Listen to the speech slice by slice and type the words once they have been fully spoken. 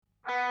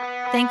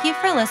Thank you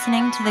for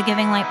listening to the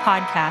Giving Light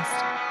podcast.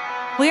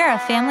 We are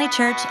a family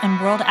church and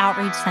world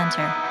outreach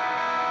center.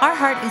 Our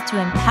heart is to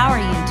empower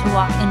you to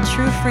walk in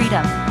true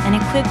freedom and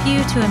equip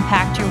you to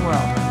impact your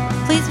world.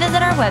 Please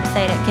visit our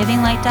website at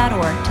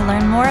givinglight.org to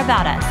learn more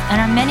about us and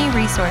our many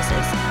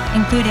resources,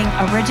 including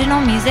original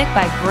music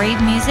by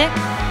Brave Music,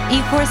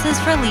 e-courses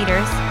for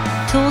leaders,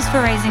 tools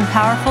for raising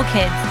powerful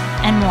kids,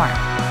 and more.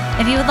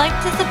 If you would like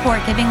to support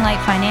Giving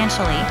Light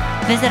financially,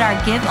 visit our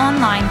Give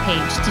Online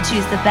page to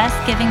choose the best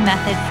giving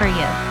method for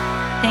you.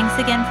 Thanks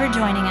again for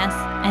joining us,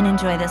 and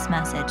enjoy this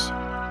message.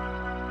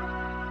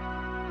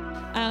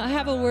 I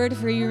have a word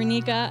for you,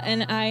 Renika,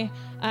 and I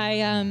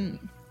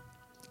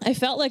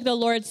felt like the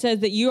Lord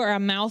said that you are a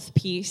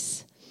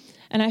mouthpiece.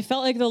 And I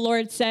felt like the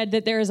Lord said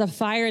that there is a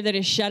fire that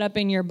is shut up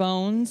in your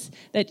bones,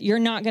 that you're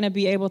not going to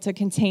be able to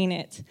contain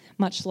it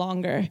much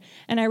longer.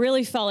 And I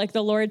really felt like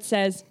the Lord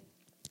says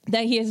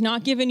that he has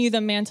not given you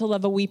the mantle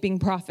of a weeping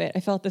prophet.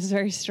 I felt this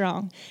very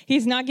strong.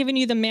 He's not given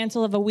you the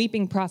mantle of a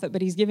weeping prophet,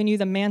 but he's given you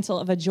the mantle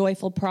of a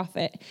joyful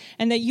prophet.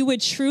 And that you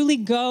would truly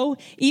go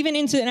even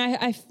into,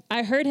 and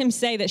I heard him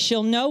say that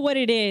she'll know what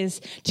it is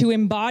to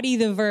embody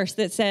the verse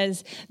that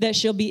says that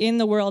she'll be in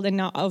the world and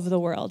not of the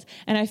world.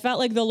 And I felt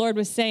like the Lord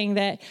was saying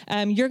that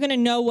you're going to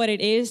know what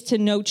it is to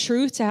know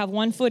truth, to have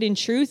one foot in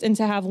truth and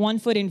to have one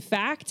foot in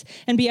fact,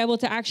 and be able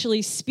to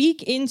actually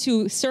speak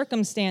into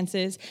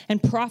circumstances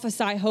and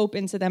prophesy hope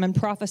into them and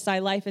prophesy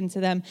life into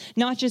them,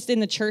 not just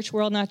in the church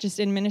world, not just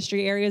in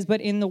ministry areas,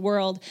 but in the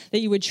world, that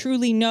you would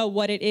truly know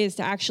what it is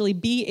to actually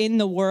be in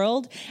the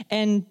world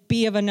and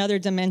be of another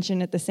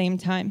dimension at the same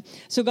time.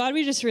 So God,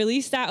 we just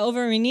release that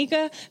over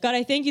Renika. God,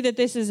 I thank you that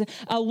this is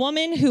a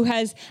woman who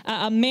has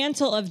a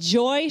mantle of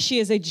joy. She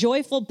is a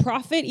joyful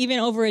prophet, even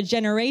over a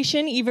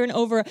generation, even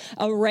over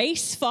a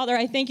race. Father,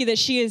 I thank you that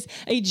she is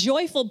a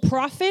joyful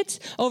prophet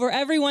over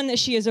everyone that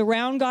she is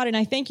around, God. And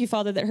I thank you,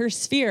 Father, that her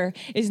sphere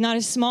is not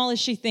as small as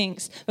she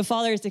thinks. But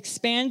Father, it's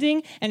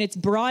expanding and it's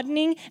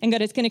broadening, and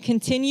God, it's going to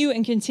continue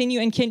and continue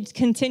and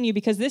continue,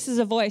 because this is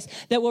a voice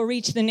that will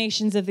reach the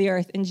nations of the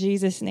earth. In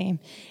Jesus' name,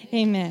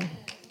 amen.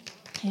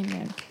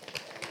 Amen.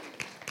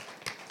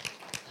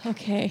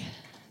 Okay.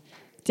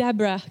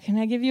 Deborah, can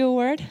I give you a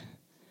word?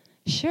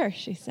 Sure,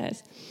 she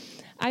says.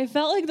 I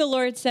felt like the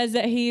Lord says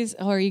that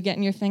are you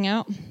getting your thing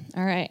out?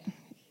 All right.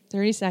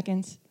 30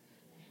 seconds.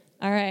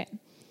 All right.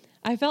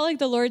 I felt like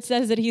the Lord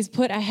says that he's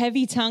put a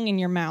heavy tongue in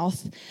your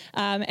mouth,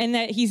 and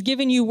that he's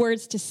given you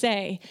words to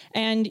say.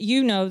 And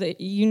you know that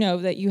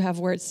you have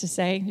words to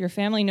say. Your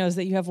family knows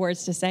that you have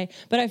words to say.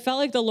 But I felt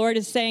like the Lord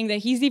is saying that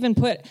he's even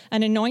put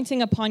an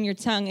anointing upon your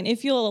tongue. And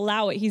if you'll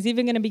allow it, he's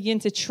even going to begin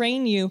to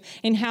train you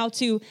in how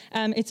to,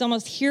 it's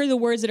almost hear the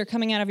words that are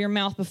coming out of your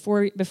mouth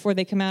before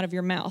they come out of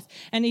your mouth.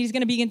 And he's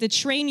going to begin to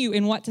train you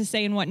in what to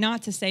say and what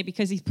not to say,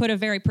 because he's put a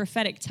very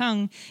prophetic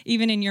tongue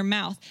even in your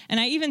mouth. And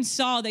I even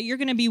saw that you're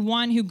going to be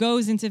one who goes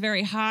into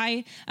very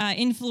high,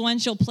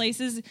 influential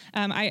places.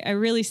 I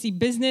really see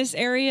business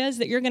areas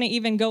that you're going to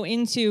even go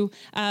into,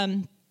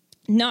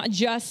 not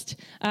just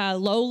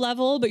low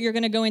level, but you're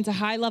going to go into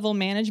high level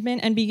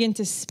management and begin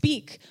to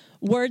speak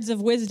words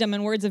of wisdom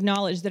and words of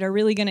knowledge that are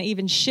really going to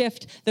even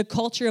shift the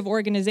culture of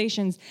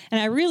organizations. And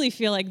I really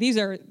feel like these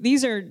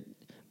are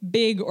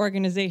big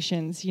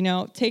organizations.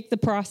 Take the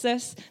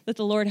process that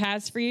the Lord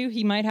has for you.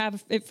 He might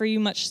have it for you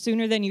much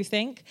sooner than you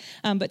think,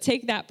 but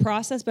take that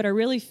process. But I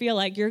really feel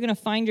like you're going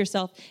to find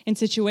yourself in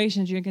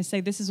situations you're going to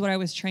say, this is what I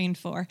was trained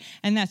for.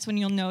 And that's when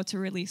you'll know to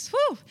release.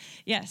 Whew!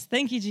 Yes,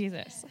 thank you,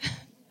 Jesus.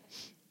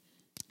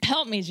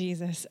 Help me,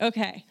 Jesus.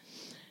 Okay.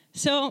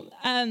 So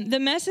the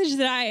message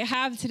that I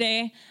have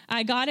today,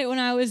 I got it when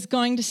I was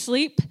going to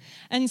sleep,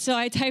 and so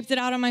I typed it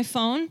out on my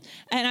phone,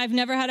 and I've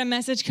never had a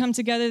message come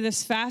together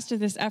this fast or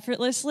this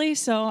effortlessly,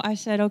 so I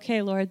said,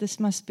 okay, Lord, this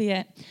must be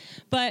it.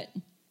 But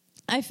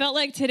I felt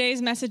like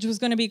today's message was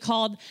going to be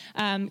called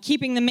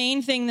Keeping the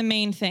Main Thing the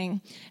Main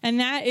Thing.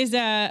 And that is,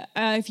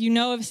 if you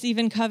know of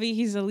Stephen Covey,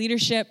 he's a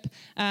leadership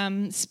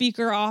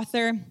speaker,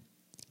 author.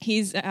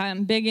 He's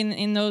big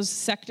in those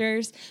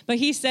sectors. But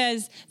he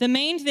says, the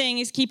main thing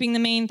is keeping the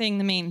main thing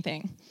the main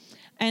thing.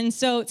 And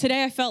so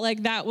today I felt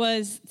like that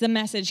was the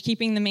message,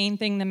 keeping the main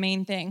thing the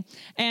main thing.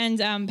 And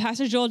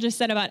Pastor Joel just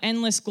said about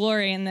endless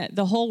glory and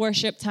the whole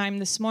worship time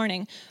this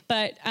morning.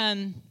 But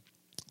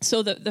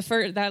so the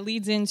first, that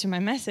leads into my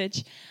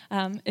message.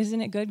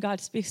 Isn't it good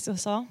God speaks to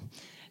us all?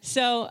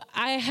 So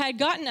I had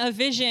gotten a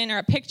vision or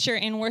a picture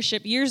in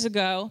worship years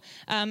ago,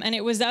 and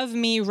it was of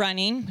me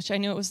running, which I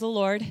knew it was the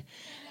Lord.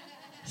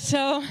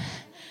 So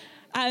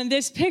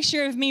this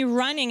picture of me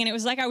running, and it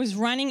was like I was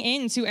running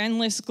into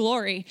endless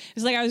glory. It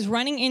was like I was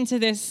running into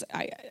this,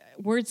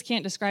 words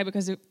can't describe it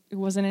because it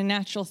wasn't a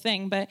natural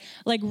thing, but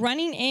like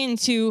running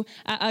into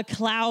a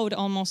cloud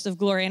almost of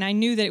glory. And I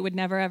knew that it would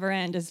never, ever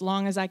end. As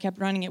long as I kept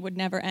running, it would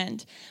never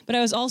end. But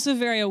I was also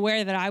very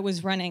aware that I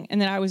was running and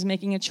that I was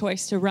making a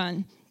choice to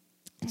run.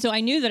 So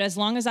I knew that as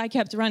long as I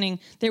kept running,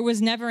 there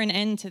was never an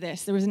end to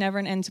this. There was never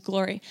an end to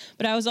glory.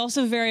 But I was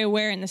also very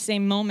aware in the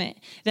same moment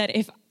that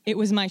if it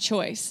was my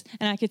choice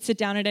and I could sit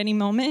down at any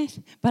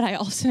moment, but I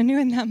also knew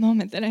in that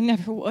moment that I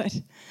never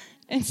would.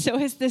 And so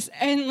it's this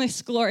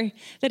endless glory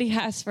that he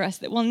has for us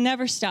that will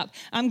never stop.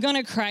 I'm going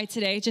to cry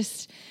today.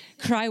 Just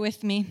cry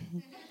with me.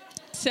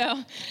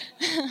 So,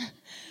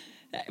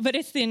 but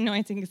it's the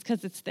anointing. It's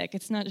because it's thick.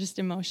 It's not just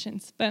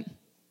emotions. But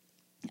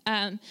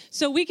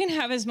so we can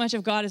have as much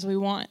of God as we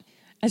want.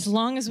 As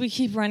long as we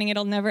keep running,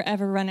 it'll never,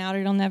 ever run out.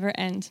 It'll never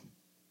end.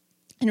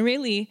 And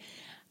really,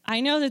 I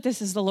know that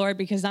this is the Lord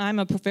because I'm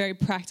a very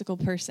practical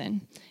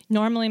person.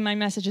 Normally, my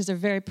messages are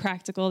very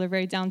practical. They're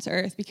very down to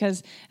earth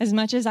because as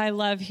much as I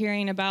love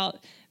hearing about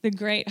the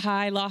great,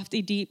 high,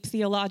 lofty, deep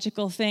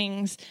theological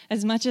things,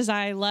 as much as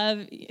I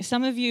love,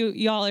 some of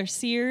y'all are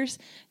seers.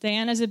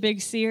 Diana's a big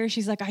seer.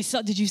 She's like,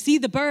 did you see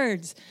the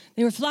birds?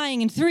 They were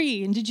flying in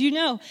 3, and did you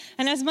know?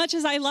 And as much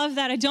as I love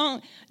that,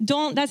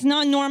 that's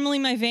not normally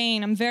my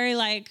vein. I'm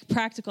very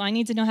practical. I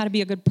need to know how to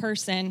be a good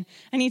person.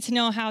 I need to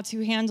know how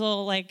to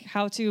handle,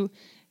 how to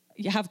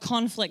have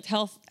conflict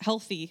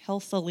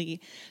healthily.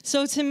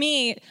 So to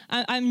me,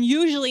 I'm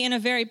usually in a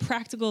very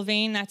practical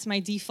vein. That's my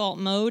default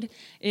mode,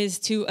 is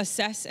to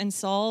assess and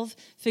solve,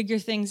 figure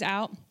things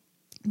out.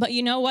 But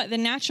you know what? The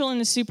natural and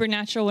the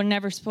supernatural were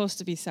never supposed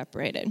to be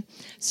separated.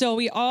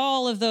 So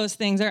all of those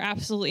things are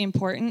absolutely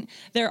important.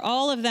 They're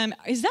all of them.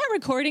 Is that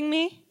recording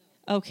me?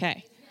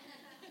 Okay.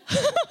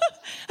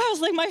 I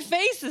was like, my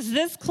face is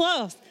this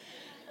close.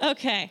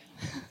 Okay.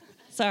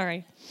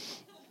 Sorry.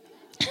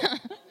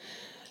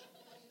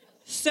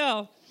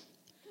 So,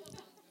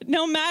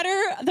 no matter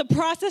the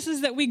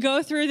processes that we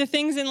go through, the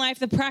things in life,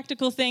 the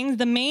practical things,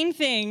 the main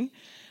thing,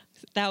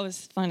 that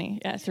was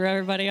funny. Yeah, threw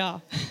everybody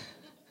off.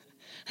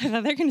 I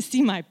thought they're going to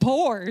see my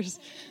pores.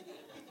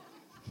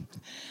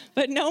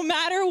 But no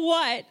matter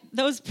what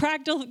those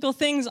practical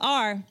things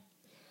are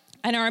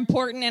and are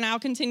important, and I'll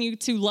continue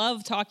to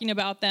love talking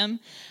about them,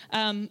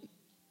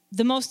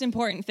 the most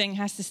important thing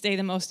has to stay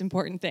the most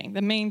important thing.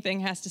 The main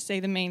thing has to stay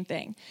the main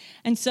thing.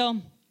 And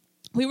so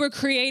we were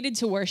created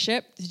to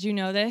worship. Did you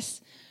know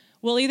this?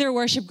 We'll either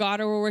worship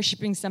God or we're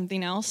worshiping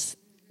something else.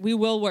 We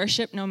will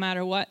worship no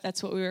matter what.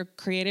 That's what we were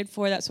created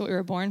for. That's what we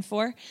were born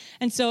for.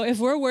 And so if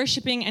we're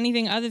worshiping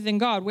anything other than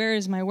God, where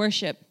is my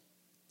worship?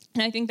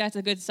 And I think that's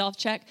a good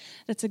self-check.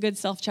 That's a good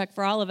self-check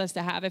for all of us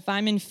to have. If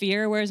I'm in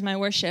fear, where's my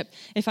worship?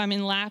 If I'm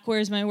in lack,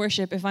 where's my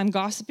worship? If I'm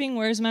gossiping,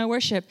 where's my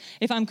worship?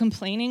 If I'm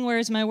complaining,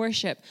 where's my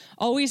worship?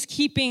 Always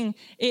keeping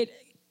it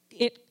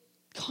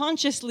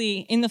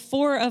consciously in the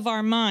fore of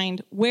our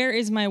mind, where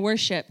is my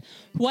worship?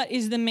 What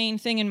is the main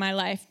thing in my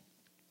life?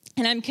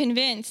 And I'm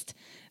convinced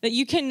that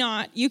you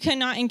cannot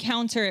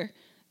encounter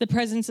the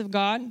presence of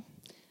God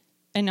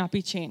and not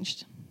be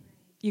changed.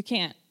 You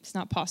can't. It's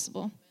not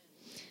possible.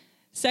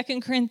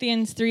 2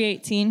 Corinthians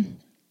 3:18.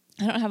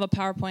 I don't have a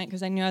PowerPoint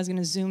because I knew I was going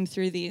to zoom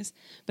through these.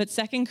 But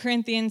 2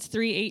 Corinthians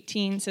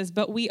 3:18 says,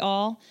 "But we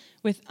all,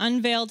 with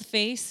unveiled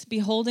face,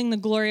 beholding the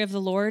glory of the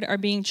Lord, are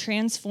being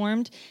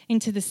transformed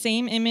into the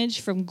same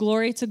image from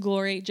glory to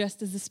glory,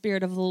 just as the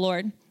Spirit of the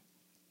Lord."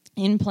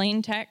 In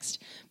plain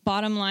text,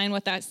 bottom line,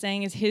 what that's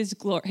saying is His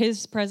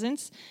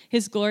presence,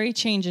 His glory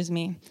changes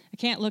me. I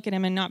can't look at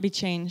Him and not be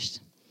changed.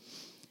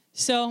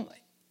 So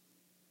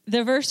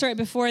the verse right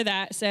before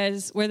that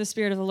says, where the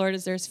Spirit of the Lord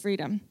is, there's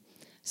freedom.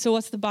 So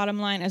what's the bottom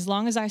line? As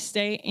long as I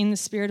stay in the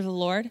Spirit of the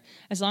Lord,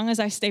 as long as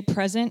I stay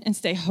present and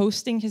stay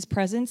hosting His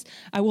presence,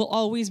 I will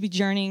always be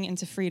journeying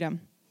into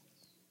freedom.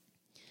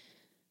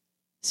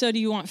 So do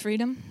you want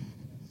freedom?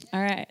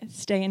 All right,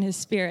 stay in His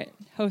Spirit.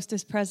 Host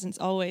His presence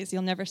always.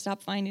 You'll never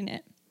stop finding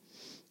it.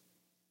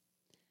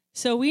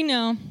 So we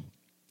know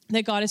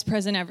that God is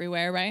present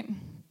everywhere, right?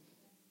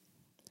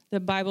 The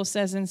Bible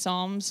says in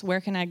Psalms,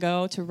 where can I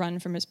go to run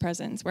from His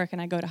presence? Where can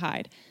I go to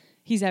hide?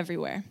 He's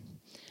everywhere.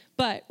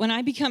 But when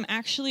I become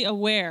actually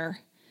aware,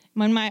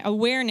 when my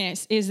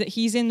awareness is that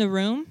He's in the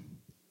room,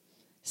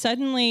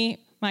 suddenly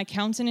my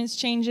countenance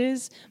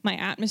changes, my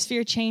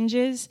atmosphere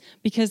changes,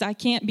 because I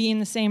can't be in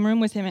the same room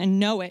with Him and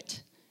know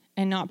it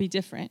and not be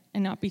different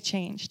and not be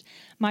changed.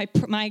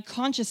 My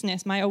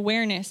consciousness, my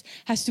awareness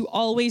has to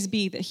always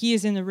be that He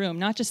is in the room,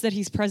 not just that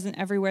He's present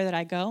everywhere that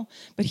I go,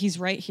 but He's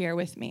right here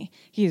with me.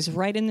 He is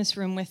right in this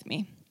room with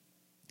me.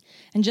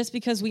 And just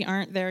because we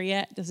aren't there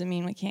yet doesn't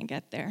mean we can't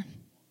get there.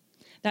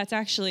 That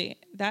actually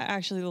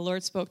the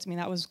Lord spoke to me.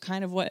 That was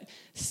kind of what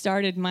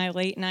started my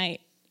late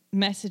night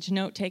message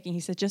note taking. He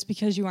said, just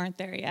because you aren't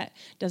there yet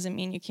doesn't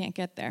mean you can't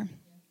get there.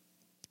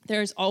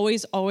 There's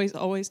always, always,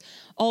 always,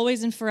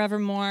 always and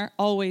forevermore,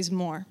 always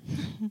more.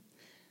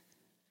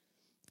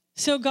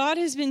 So God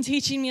has been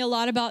teaching me a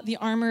lot about the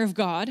armor of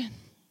God.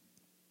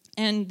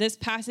 And this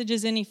passage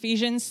is in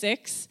Ephesians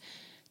 6,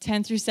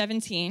 10 through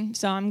 17.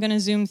 So I'm going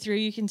to zoom through.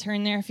 You can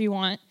turn there if you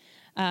want.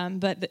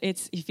 But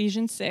it's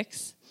Ephesians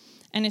 6.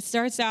 And it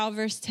starts out,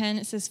 verse 10.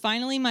 It says,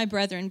 "Finally, my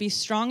brethren, be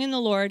strong in the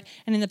Lord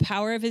and in the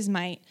power of His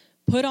might.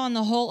 Put on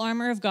the whole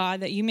armor of God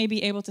that you may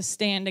be able to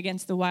stand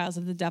against the wiles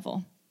of the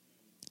devil."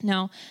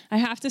 Now, I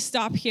have to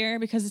stop here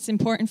because it's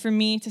important for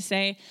me to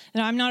say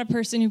that I'm not a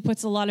person who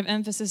puts a lot of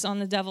emphasis on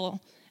the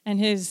devil and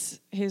his.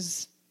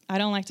 I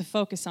don't like to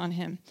focus on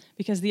him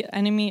because the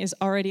enemy is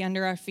already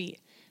under our feet.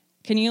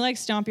 Can you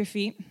stomp your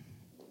feet?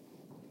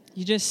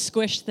 You just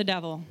squished the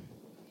devil.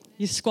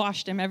 You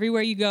squashed him.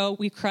 Everywhere you go,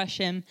 we crush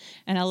him.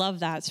 And I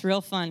love that. It's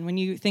real fun when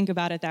you think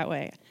about it that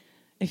way.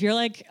 If you're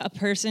like a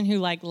person who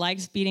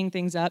likes beating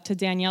things up, to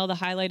Danielle, the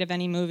highlight of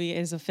any movie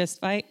is a fist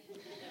fight.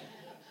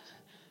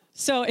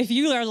 So if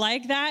you are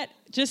like that,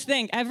 just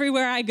think,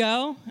 everywhere I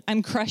go,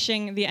 I'm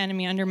crushing the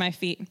enemy under my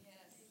feet.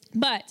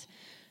 But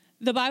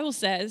the Bible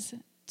says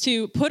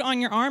to put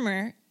on your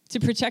armor to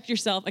protect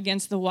yourself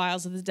against the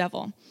wiles of the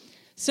devil.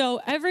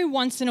 So every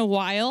once in a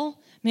while,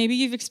 maybe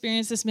you've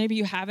experienced this, maybe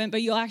you haven't,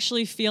 but you'll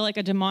actually feel like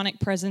a demonic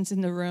presence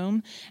in the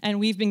room. And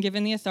we've been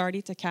given the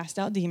authority to cast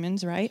out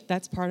demons, right?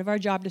 That's part of our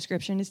job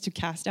description, is to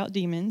cast out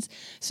demons.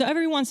 So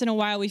every once in a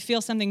while, we feel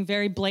something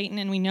very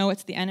blatant and we know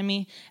it's the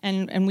enemy,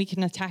 and we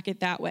can attack it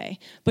that way.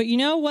 But you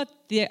know what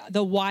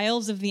the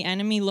wiles of the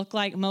enemy look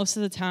like most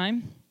of the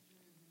time?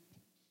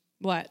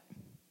 What?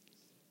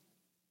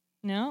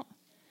 No?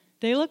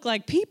 They look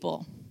like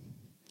people.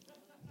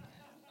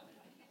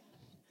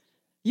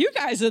 You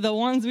guys are the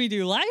ones we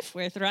do life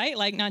with, right?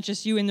 Like not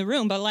just you in the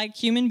room, but like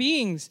human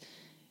beings.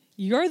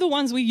 You're the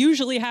ones we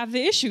usually have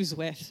the issues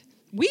with.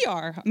 We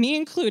are, me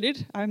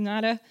included. I'm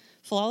not a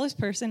flawless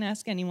person,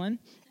 ask anyone.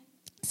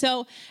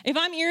 So if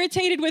I'm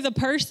irritated with a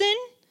person,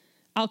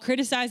 I'll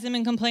criticize them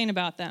and complain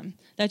about them.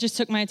 That just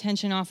took my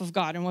attention off of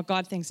God and what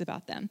God thinks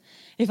about them.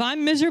 If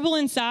I'm miserable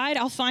inside,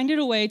 I'll find it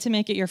a way to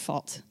make it your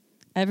fault.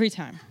 Every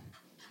time.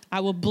 I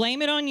will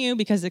blame it on you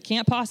because it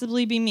can't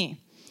possibly be me.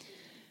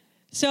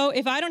 So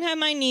if I don't have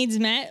my needs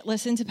met,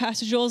 listen to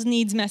Pastor Joel's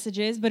needs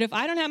messages, but if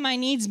I don't have my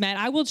needs met,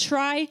 I will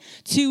try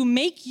to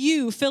make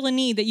you fill a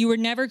need that you were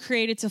never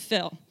created to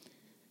fill.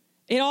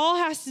 It all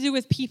has to do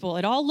with people.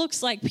 It all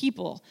looks like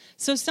people.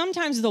 So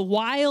sometimes the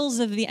wiles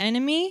of the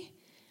enemy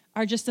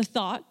are just a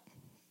thought,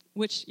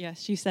 which,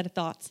 yes, she said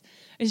thoughts.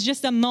 It's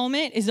just a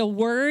moment, is a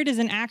word, is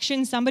an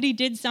action. Somebody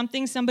did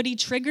something, somebody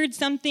triggered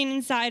something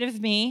inside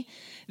of me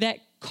that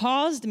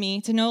caused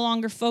me to no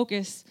longer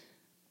focus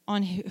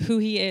on who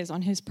he is,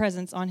 on his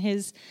presence, on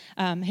his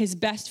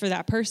best for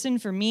that person,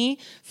 for me,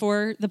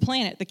 for the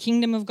planet, the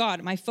kingdom of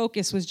God. My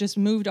focus was just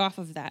moved off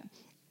of that.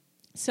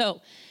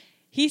 So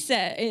he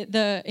said,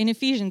 in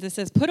Ephesians, it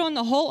says, put on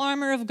the whole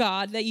armor of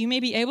God that you may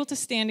be able to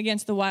stand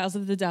against the wiles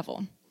of the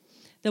devil.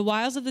 The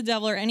wiles of the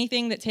devil are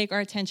anything that take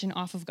our attention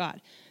off of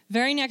God.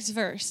 Very next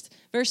verse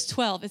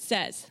 12, it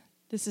says,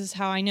 this is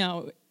how I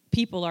know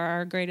people are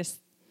our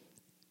greatest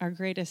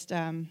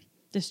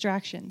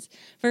distractions.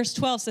 Verse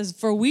 12 says,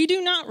 for we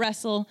do not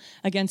wrestle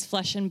against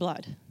flesh and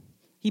blood.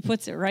 He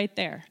puts it right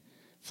there.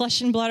 Flesh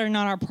and blood are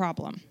not our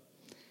problem.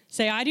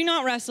 Say, I do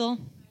not wrestle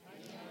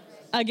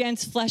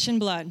against flesh and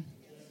blood,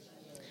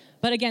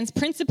 but against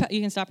principalities,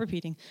 you can stop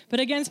repeating, but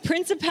against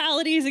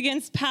principalities,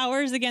 against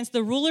powers, against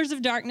the rulers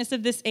of darkness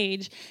of this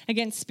age,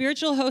 against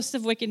spiritual hosts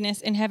of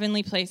wickedness in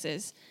heavenly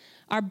places.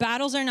 Our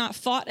battles are not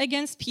fought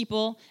against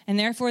people, and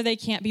therefore they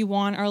can't be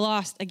won or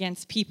lost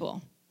against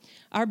people.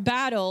 Our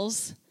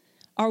battles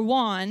are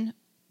won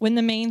when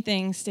the main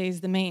thing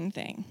stays the main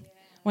thing.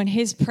 When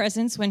his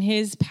presence, when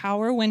his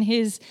power, when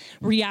his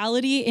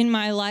reality in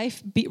my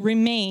life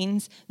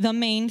remains the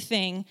main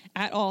thing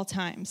at all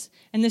times.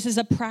 And this is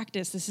a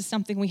practice. This is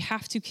something we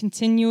have to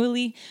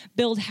continually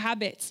build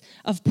habits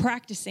of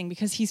practicing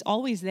because he's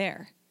always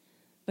there.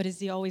 But is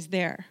he always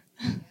there?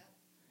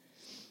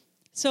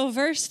 So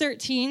verse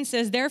 13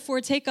 says, therefore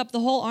take up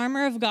the whole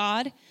armor of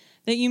God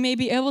that you may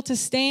be able to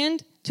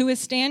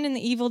withstand in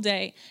the evil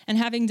day, and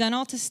having done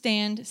all to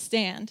stand,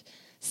 stand.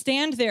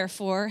 Stand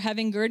therefore,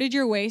 having girded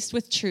your waist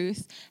with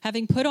truth,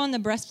 having put on the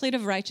breastplate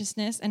of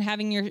righteousness, and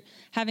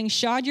having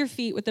shod your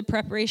feet with the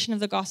preparation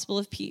of the gospel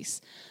of peace.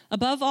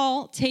 Above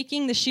all,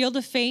 taking the shield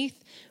of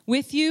faith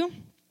with you,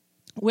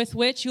 with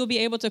which you will be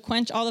able to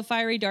quench all the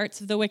fiery darts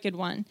of the wicked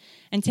one,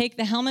 and take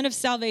the helmet of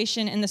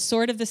salvation and the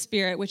sword of the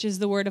Spirit, which is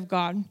the word of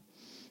God.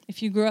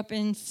 If you grew up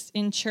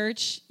in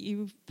church,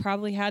 you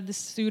probably had this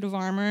suit of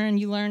armor and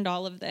you learned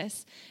all of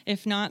this.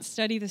 If not,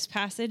 study this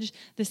passage.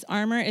 This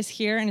armor is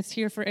here and it's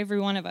here for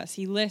every one of us.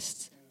 He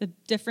lists the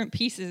different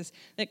pieces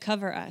that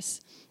cover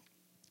us.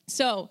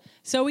 So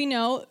we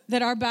know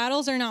that our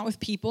battles are not with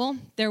people,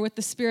 they're with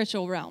the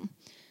spiritual realm.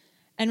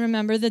 And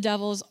remember, the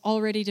devil's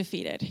already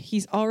defeated.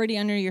 He's already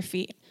under your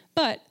feet.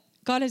 But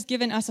God has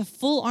given us a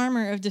full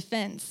armor of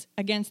defense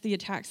against the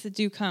attacks that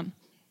do come.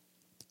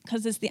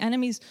 Because it's the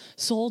enemy's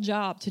sole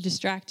job to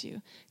distract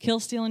you. Kill,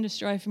 steal, and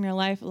destroy from your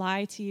life,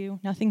 lie to you.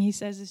 Nothing he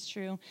says is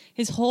true.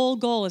 His whole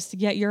goal is to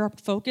get your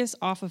focus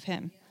off of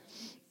him.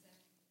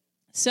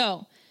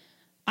 So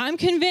I'm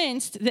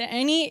convinced that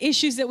any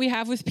issues that we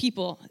have with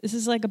people, this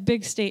is like a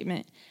big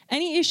statement,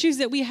 any issues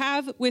that we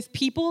have with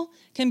people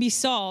can be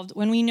solved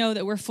when we know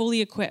that we're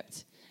fully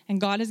equipped. And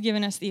God has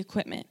given us the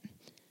equipment.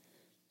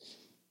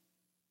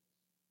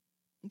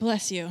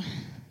 Bless you.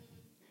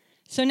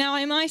 So now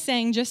am I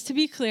saying, just to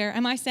be clear,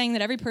 am I saying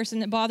that every person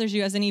that bothers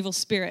you has an evil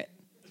spirit?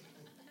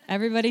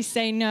 Everybody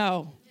say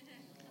no.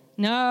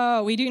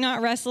 No, we do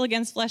not wrestle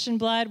against flesh and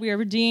blood. We are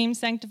redeemed,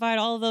 sanctified,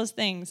 all of those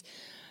things.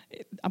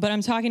 But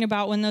I'm talking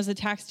about when those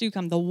attacks do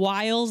come, the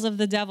wiles of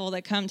the devil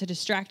that come to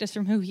distract us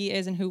from who he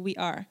is and who we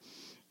are.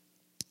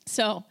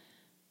 So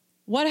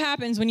what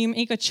happens when you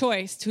make a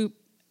choice to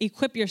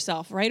equip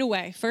yourself right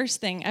away,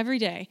 first thing, every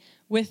day,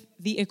 with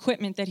the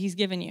equipment that he's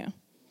given you.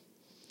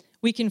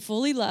 We can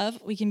fully love,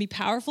 we can be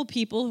powerful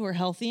people who are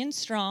healthy and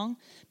strong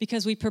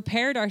because we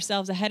prepared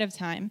ourselves ahead of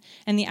time,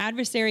 and the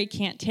adversary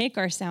can't take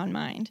our sound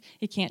mind.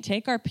 He can't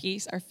take our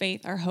peace, our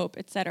faith, our hope,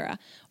 etc.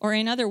 Or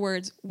in other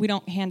words, we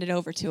don't hand it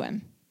over to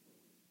him.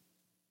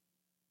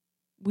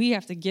 We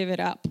have to give it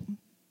up.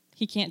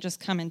 He can't just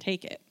come and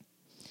take it.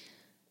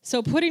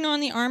 So putting on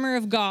the armor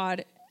of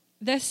God,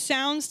 this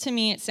sounds to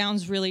me, it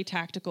sounds really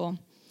tactical.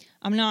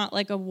 I'm not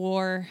like a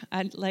war.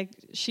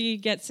 She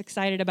gets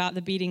excited about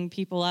the beating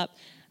people up.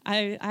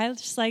 I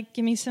just like,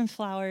 give me some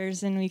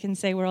flowers and we can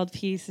say world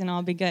peace and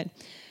I'll be good.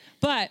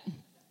 But,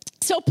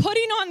 so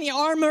putting on the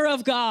armor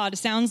of God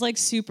sounds like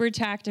super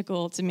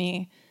tactical to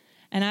me.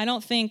 And I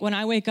don't think when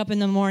I wake up in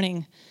the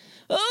morning,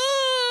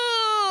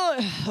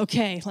 oh,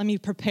 okay, let me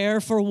prepare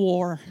for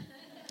war.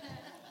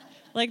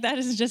 Like that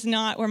is just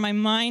not where my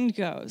mind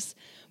goes.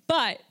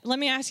 But let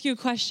me ask you a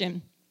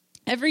question.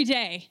 Every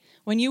day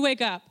when you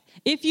wake up,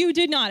 if you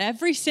did not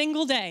every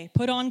single day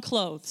put on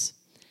clothes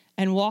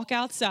and walk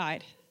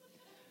outside,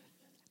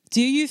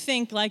 do you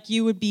think like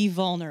you would be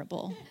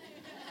vulnerable?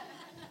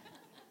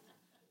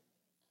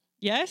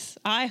 Yes?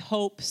 I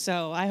hope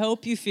so. I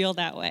hope you feel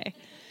that way.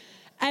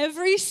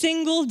 Every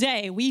single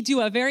day, we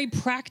do a very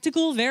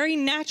practical, very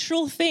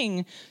natural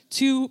thing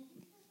to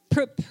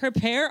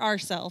prepare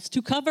ourselves,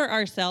 to cover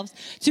ourselves,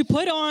 to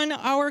put on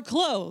our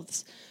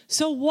clothes.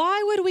 So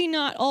why would we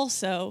not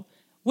also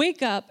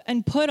wake up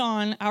and put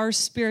on our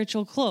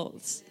spiritual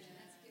clothes?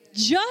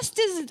 Just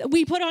as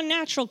we put on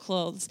natural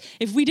clothes.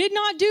 If we did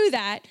not do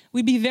that,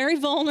 we'd be very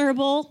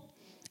vulnerable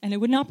and it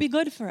would not be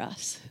good for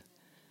us.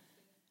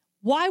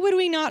 Why would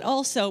we not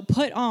also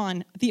put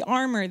on the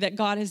armor that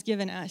God has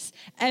given us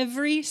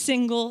every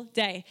single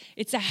day?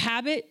 It's a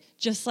habit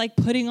just like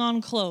putting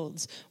on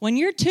clothes. When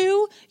you're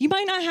 2, you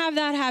might not have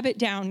that habit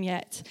down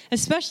yet.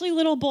 Especially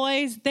little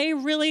boys, they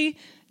really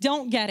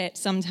don't get it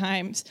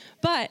sometimes.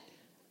 But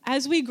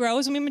as we grow,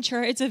 as we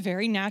mature, it's a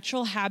very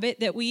natural habit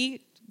that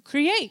we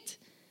create.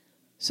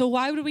 So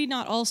why would we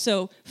not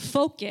also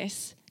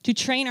focus to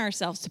train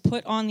ourselves to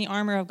put on the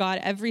armor of God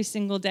every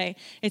single day?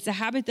 It's a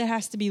habit that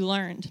has to be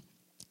learned.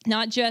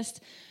 Not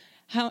just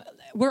how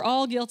we're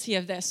all guilty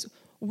of this.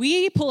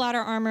 We pull out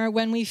our armor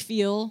when we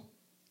feel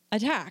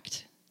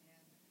attacked.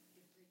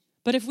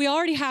 But if we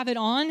already have it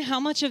on, how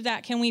much of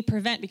that can we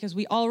prevent? Because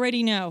we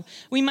already know.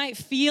 We might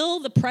feel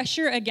the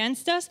pressure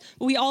against us,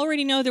 but we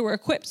already know that we're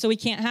equipped, so we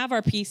can't have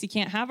our peace, we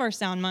can't have our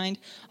sound mind,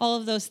 all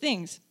of those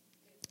things.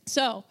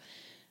 So,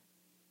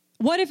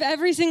 what if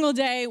every single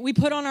day we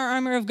put on our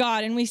armor of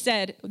God and we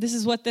said, this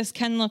is what this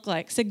can look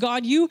like. Said,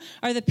 God, you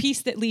are the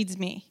peace that leads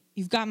me.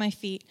 You've got my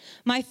feet.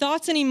 My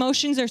thoughts and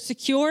emotions are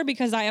secure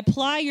because I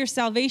apply your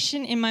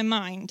salvation in my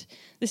mind.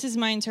 This is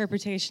my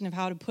interpretation of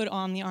how to put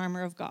on the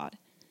armor of God.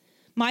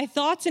 My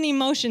thoughts and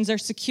emotions are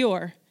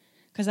secure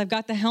because I've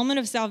got the helmet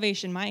of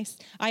salvation.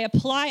 I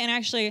apply, and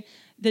actually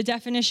the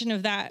definition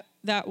of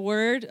that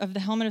word of the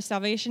helmet of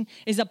salvation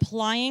is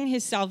applying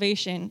his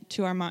salvation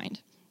to our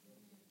mind.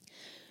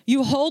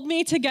 You hold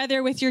me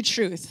together with your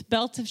truth,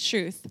 belt of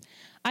truth.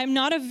 I'm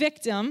not a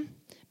victim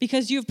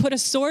because you've put a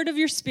sword of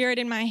your spirit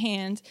in my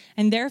hand,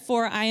 and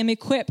therefore I am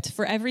equipped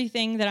for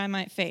everything that I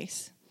might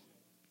face.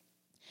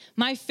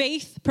 My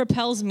faith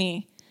propels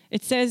me.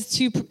 It says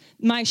to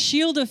my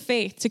shield of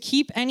faith to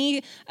keep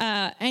any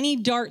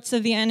darts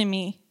of the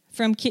enemy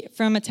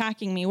from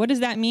attacking me. What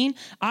does that mean?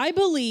 I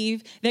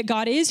believe that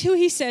God is who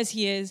he says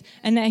he is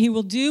and that he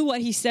will do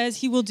what he says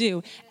he will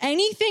do.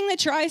 Anything that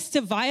tries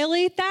to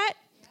violate that,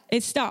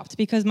 it's stopped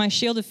because my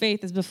shield of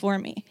faith is before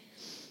me.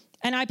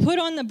 And I put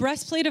on the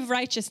breastplate of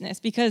righteousness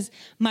because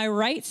my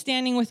right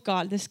standing with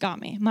God, this got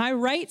me. My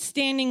right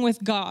standing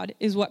with God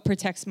is what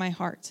protects my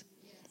heart.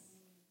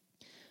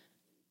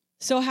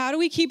 So how do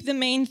we keep the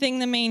main thing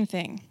the main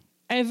thing?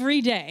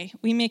 Every day,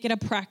 we make it a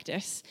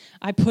practice.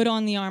 I put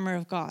on the armor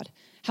of God.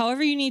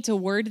 However you need to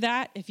word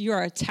that, if you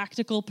are a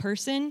tactical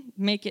person,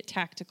 make it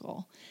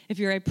tactical. If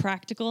you're a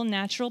practical,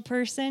 natural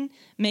person,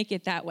 make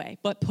it that way.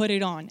 But put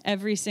it on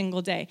every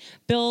single day.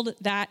 Build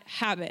that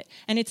habit.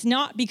 And it's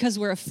not because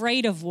we're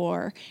afraid of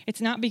war. It's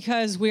not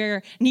because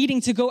we're needing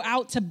to go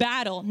out to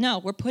battle. No,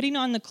 we're putting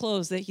on the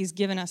clothes that he's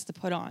given us to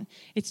put on.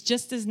 It's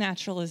just as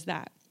natural as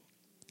that.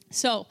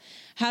 So,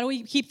 how do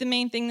we keep the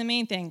main thing the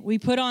main thing? We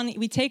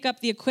take up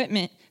the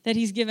equipment that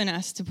he's given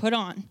us to put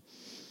on.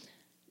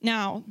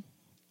 Now,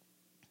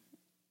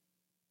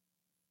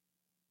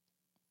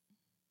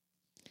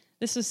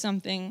 this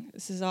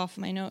is off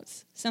my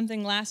notes.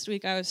 Something last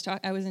week I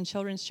was in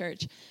children's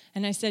church,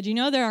 and I said,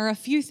 there are a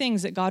few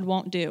things that God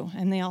won't do.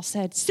 And they all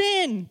said,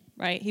 sin,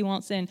 right? He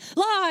won't sin.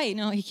 Lie.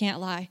 No, he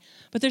can't lie.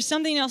 But there's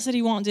something else that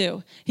he won't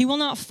do. He will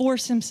not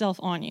force himself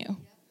on you.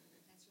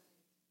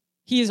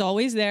 He is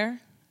always there.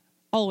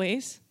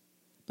 Always,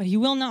 but he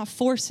will not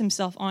force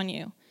himself on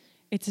you.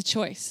 It's a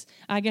choice.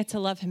 I get to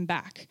love him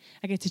back.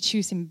 I get to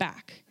choose him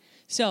back.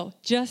 So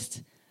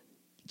just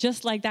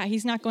like that,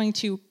 he's not going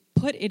to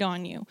put it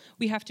on you.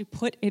 We have to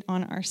put it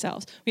on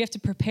ourselves. We have to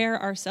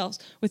prepare ourselves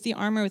with the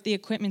armor, with the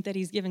equipment that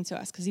he's given to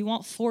us, because he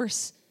won't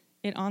force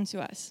it onto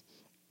us.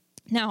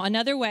 Now,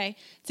 another way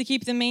to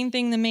keep the main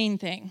thing the main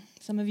thing.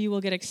 Some of you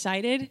will get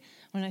excited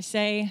when I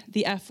say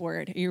the F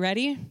word. Are you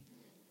ready?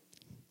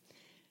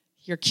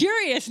 You're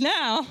curious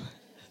now.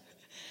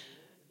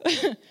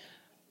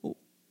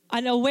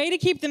 And a way to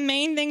keep the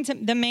main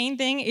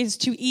thing is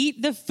to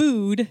eat the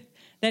food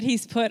that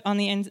he's put on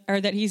the end,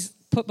 or that he's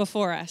put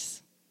before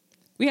us.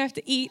 We have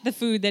to eat the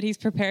food that he's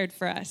prepared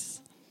for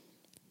us.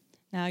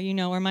 Now you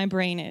know where my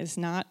brain is,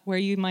 not where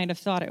you might have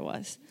thought it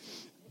was.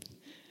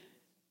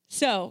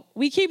 So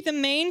we keep the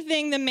main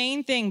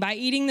thing by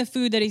eating the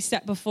food that he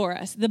set before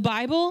us. The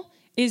Bible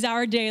is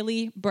our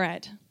daily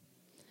bread.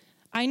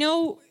 I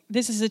know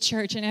this is a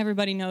church and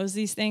everybody knows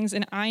these things,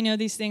 and I know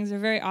these things are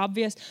very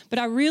obvious, but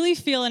I really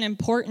feel an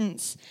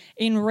importance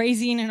in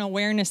raising an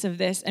awareness of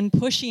this and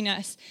pushing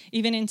us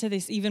even into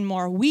this even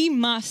more. We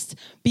must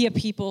be a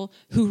people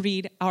who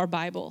read our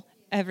Bible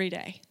every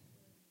day.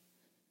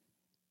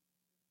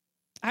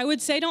 I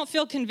would say don't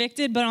feel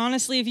convicted, but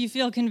honestly, if you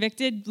feel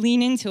convicted,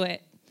 lean into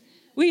it.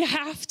 We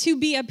have to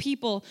be a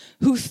people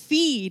who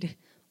feed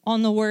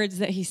on the words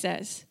that he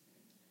says.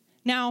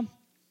 Now,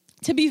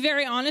 to be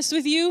very honest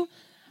with you,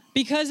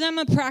 because I'm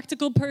a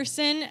practical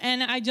person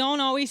and I don't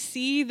always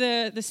see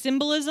the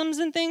symbolisms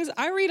and things,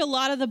 I read a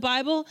lot of the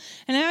Bible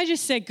and I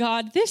just say,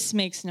 God, this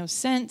makes no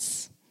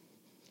sense.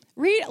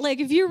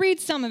 If you read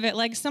some of it,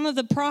 like some of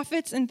the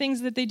prophets and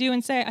things that they do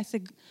and say, I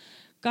say,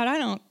 God, I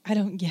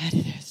don't get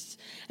this.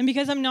 And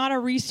because I'm not a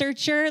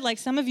researcher, like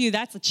some of you,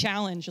 that's a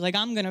challenge. Like,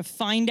 I'm going to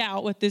find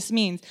out what this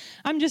means.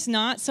 I'm just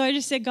not. So I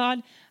just say,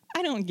 God,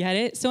 I don't get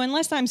it. So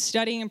unless I'm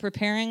studying and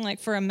preparing, like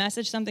for a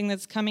message, something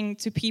that's coming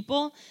to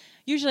people,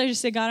 usually I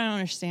just say, God, I don't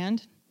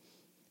understand.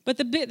 But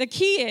the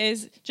key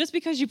is, just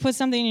because you put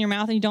something in your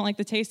mouth and you don't like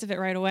the taste of it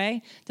right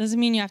away, doesn't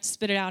mean you have to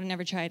spit it out and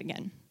never try it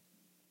again.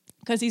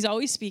 Because he's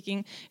always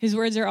speaking, his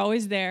words are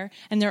always there,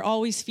 and they're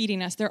always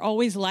feeding us. They're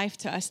always life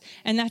to us.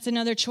 And that's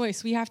another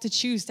choice. We have to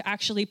choose to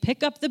actually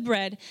pick up the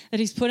bread that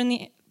he's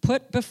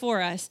put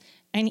before us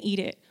and eat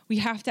it. We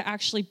have to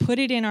actually put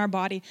it in our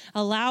body,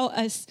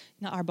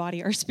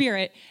 our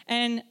spirit,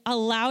 and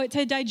allow it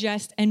to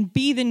digest and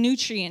be the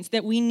nutrients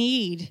that we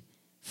need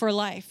for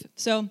life.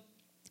 So,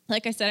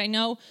 like I said, I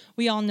know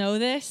we all know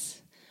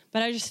this,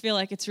 but I just feel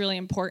like it's really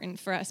important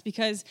for us,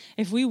 because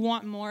if we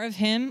want more of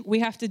him, we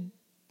have to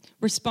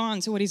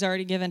respond to what he's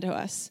already given to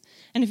us.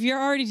 And if you're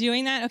already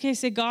doing that, okay,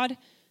 say, God,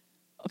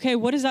 okay,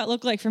 what does that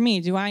look like for me?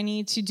 Do I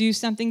need to do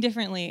something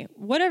differently?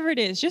 Whatever it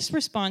is, just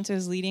respond to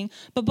his leading.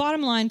 But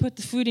bottom line, put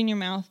the food in your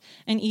mouth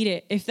and eat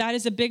it. If that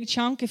is a big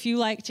chunk, if you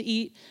like to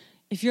eat,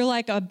 if you're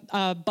like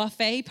a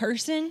buffet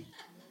person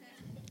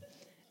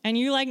and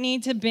you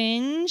need to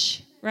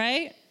binge,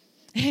 right?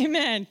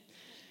 Amen.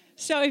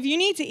 So if you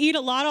need to eat a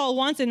lot all at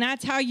once and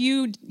that's how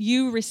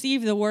you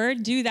receive the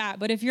word, do that.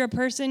 But if you're a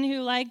person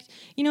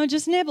who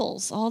just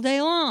nibbles all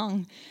day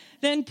long,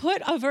 then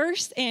put a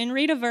verse in,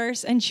 read a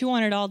verse, and chew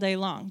on it all day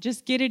long.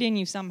 Just get it in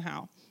you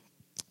somehow.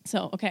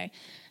 So, okay,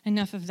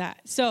 enough of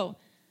that. So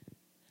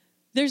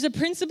there's a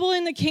principle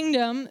in the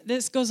kingdom,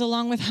 this goes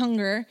along with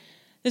hunger.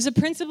 There's a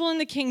principle in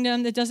the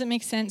kingdom that doesn't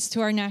make sense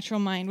to our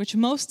natural mind, which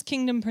most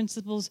kingdom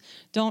principles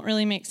don't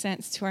really make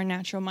sense to our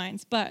natural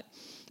minds. But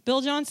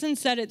Bill Johnson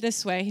said it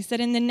this way. He said,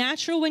 in the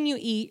natural, when you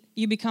eat,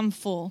 you become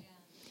full.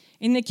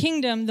 In the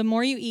kingdom, the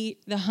more you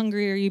eat, the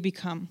hungrier you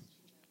become.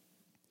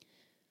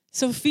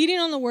 So feeding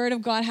on the word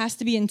of God has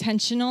to be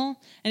intentional,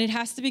 and it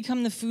has to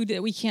become the food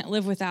that we can't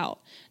live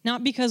without.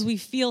 Not because we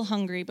feel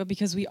hungry, but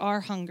because we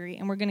are hungry,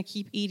 and we're going to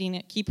keep eating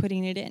it, keep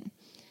putting it in.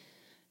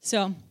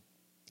 So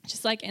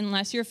just like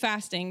unless you're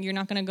fasting, you're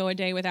not going to go a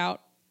day without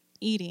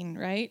eating,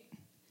 right?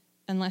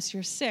 Unless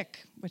you're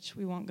sick, which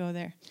we won't go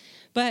there.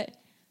 But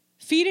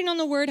feeding on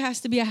the word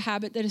has to be a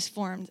habit that is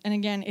formed. And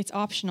again, it's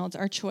optional. It's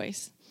our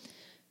choice.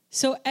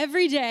 So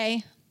every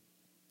day,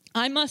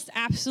 I must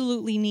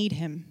absolutely need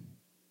him.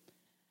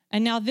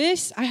 And now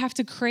this, I have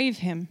to crave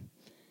him.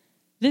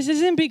 This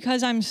isn't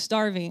because I'm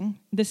starving.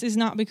 This is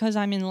not because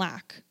I'm in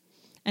lack.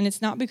 And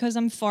it's not because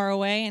I'm far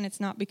away, and it's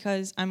not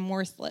because I'm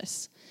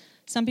worthless.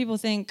 Some people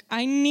think,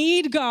 I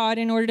need God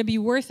in order to be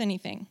worth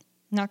anything.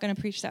 I'm not going to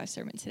preach that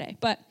sermon today.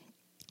 But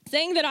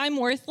saying that I'm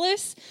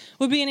worthless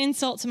would be an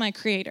insult to my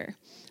Creator.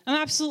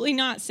 I'm absolutely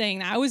not saying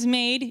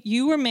that.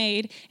 You were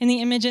made in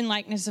the image and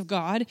likeness of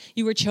God.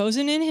 You were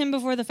chosen in him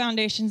before the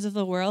foundations of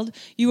the world.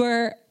 You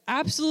were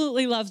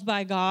absolutely loved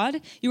by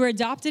God. You were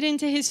adopted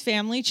into his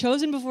family,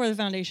 chosen before the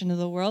foundation of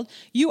the world.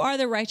 You are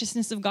the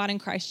righteousness of God in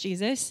Christ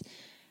Jesus.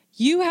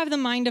 You have the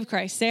mind of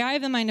Christ. Say, I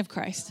have the mind of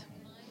Christ.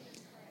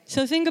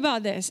 So think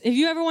about this. If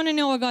you ever want to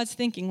know what God's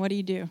thinking, what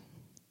do?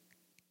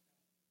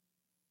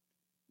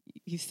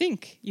 You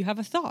think. You have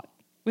a thought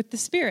with the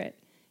Spirit.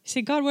 You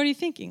say, God, what are you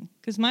thinking?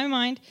 Because my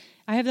mind,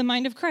 I have the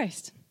mind of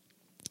Christ.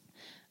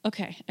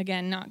 Okay,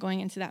 again, not going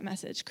into that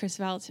message. Chris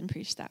Valentin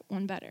preached that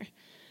one better.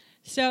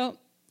 So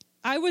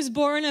I was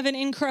born of an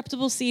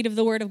incorruptible seed of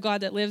the word of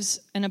God that lives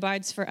and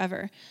abides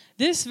forever.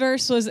 This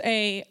verse was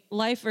a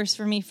life verse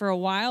for me for a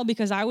while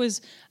because I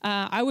was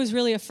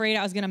really afraid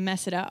I was going to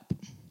mess it up.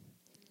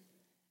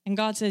 And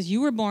God says,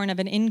 you were born of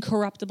an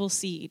incorruptible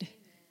seed.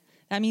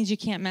 That means you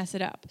can't mess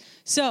it up.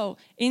 So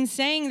in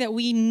saying that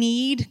we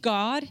need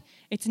God,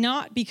 it's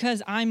not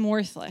because I'm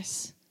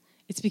worthless.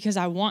 It's because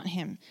I want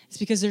him. It's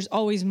because there's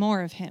always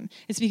more of him.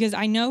 It's because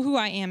I know who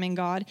I am in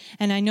God,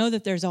 and I know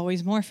that there's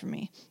always more for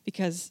me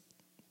because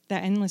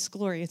that endless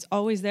glory, it's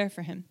always there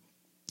for him.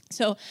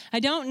 So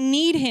I don't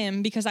need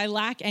him because I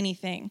lack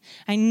anything.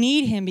 I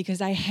need him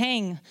because I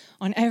hang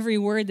on every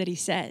word that he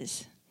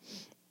says.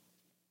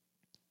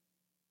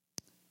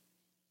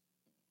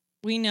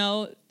 We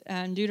know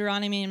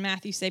Deuteronomy and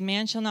Matthew say,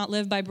 man shall not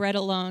live by bread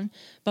alone,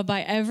 but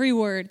by every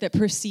word that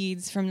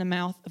proceeds from the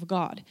mouth of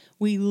God.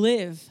 We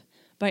live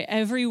by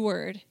every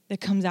word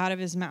that comes out of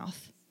his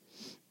mouth.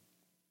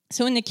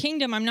 So in the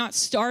kingdom, I'm not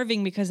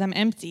starving because I'm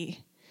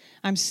empty.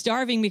 I'm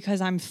starving because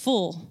I'm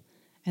full,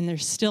 and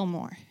there's still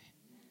more.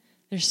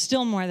 There's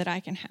still more that I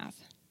can have.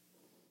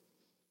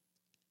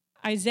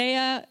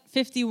 Isaiah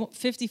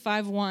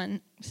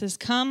 55:1 says,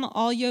 come,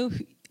 all you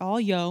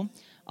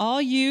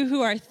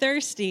who are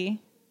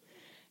thirsty,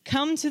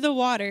 come to the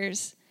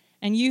waters,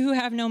 and you who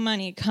have no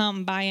money,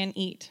 come, buy and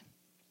eat.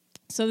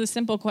 So the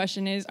simple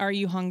question is, are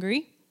you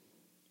hungry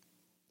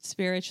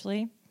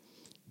spiritually?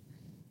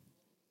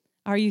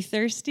 Are you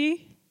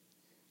thirsty?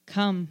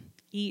 Come,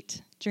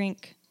 eat,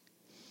 drink.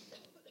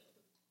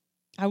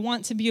 I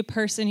want to be a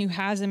person who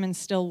has him and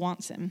still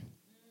wants him.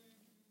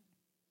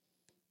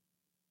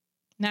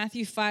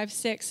 Matthew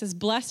 5:6 says,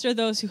 blessed are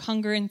those who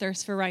hunger and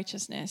thirst for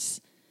righteousness.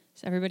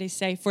 So everybody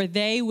say, for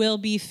they will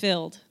be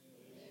filled.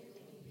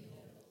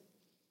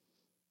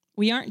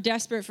 We aren't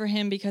desperate for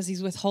him because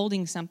he's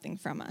withholding something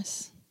from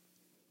us.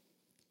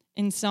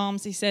 In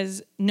Psalms, he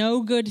says,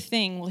 no good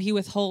thing will he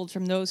withhold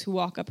from those who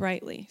walk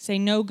uprightly. Say,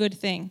 no good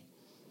thing.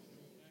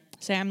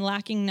 Say, I'm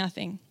lacking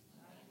nothing.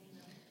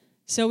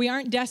 So we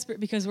aren't desperate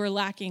because we're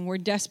lacking. We're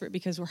desperate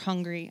because we're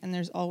hungry, and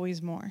there's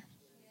always more.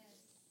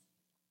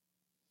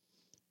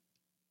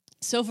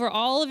 So for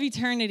all of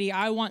eternity,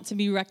 I want to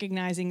be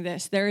recognizing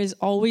this. There is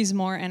always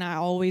more, and I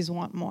always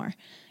want more.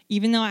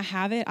 Even though I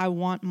have it, I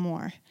want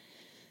more.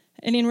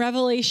 And in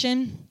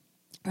Revelation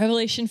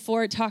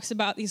 4, it talks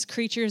about these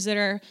creatures that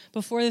are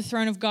before the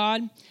throne of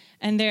God,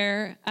 and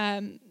they're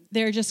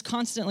just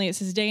constantly, it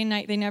says day and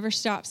night, they never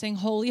stop saying,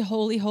 holy,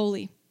 holy,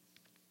 holy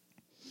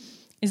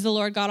is the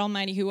Lord God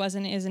Almighty, who was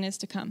and is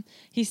to come.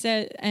 He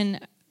said, and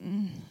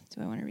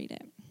do I want to read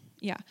it?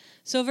 Yeah.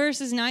 So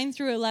verses 9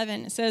 through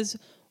 11, it says,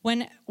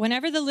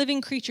 whenever the living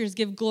creatures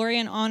give glory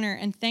and honor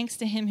and thanks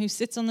to him who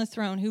sits on the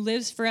throne, who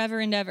lives forever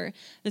and ever,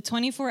 the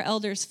 24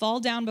 elders fall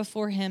down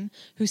before him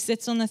who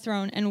sits on the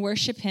throne and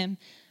worship him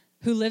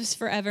who lives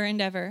forever and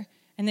ever.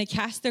 And they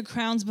cast their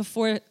crowns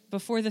before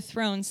the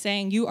throne,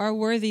 saying, you are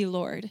worthy,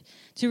 Lord,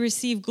 to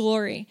receive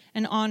glory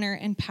and honor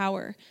and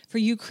power, for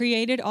you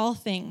created all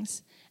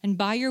things, and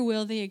by your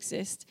will they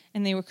exist,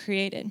 and they were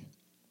created.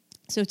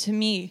 So to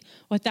me,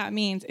 what that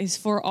means is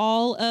for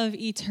all of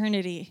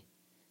eternity,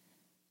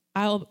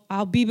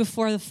 I'll be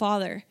before the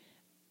Father,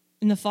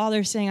 and the Father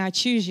is saying, I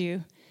choose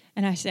you,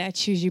 and I say, I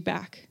choose you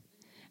back.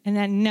 And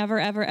that never,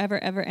 ever,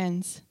 ever, ever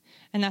ends.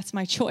 And that's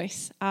my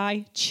choice.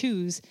 I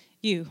choose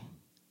you.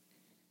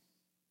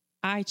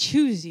 I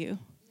choose you.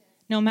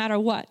 No matter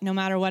what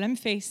I'm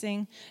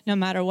facing, no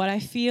matter what I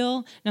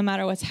feel, no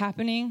matter what's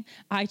happening,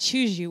 I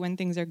choose you. When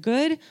things are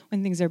good,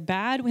 when things are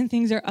bad, when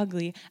things are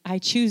ugly, I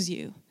choose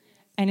you.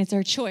 And it's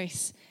our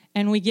choice.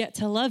 And we get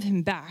to love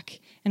him back.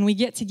 And we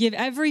get to give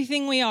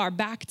everything we are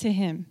back to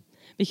him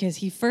because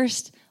he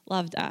first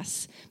loved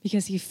us,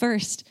 because he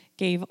first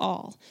gave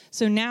all.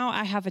 So now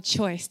I have a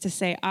choice to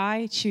say,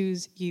 I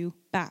choose you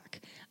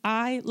back.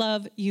 I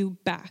love you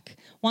back.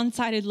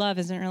 One-sided love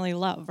isn't really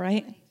love,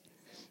 right?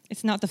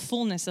 It's not the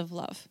fullness of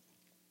love.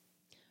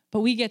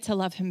 But we get to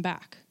love him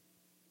back.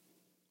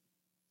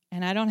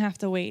 And I don't have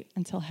to wait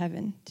until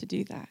heaven to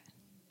do that.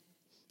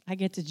 I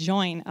get to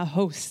join a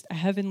host, a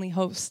heavenly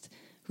host,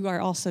 who are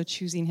also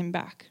choosing him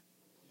back.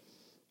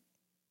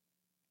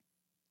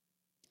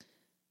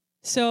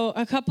 So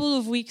a couple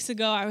of weeks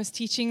ago, I was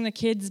teaching the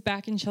kids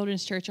back in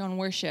Children's Church on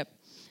worship.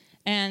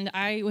 And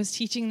I was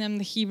teaching them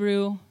the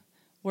Hebrew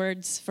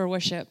words for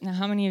worship. Now,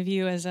 how many of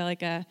you as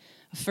a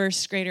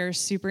first grader are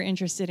super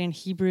interested in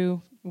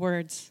Hebrew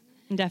words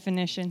and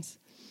definitions?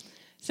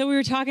 So we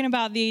were talking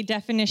about the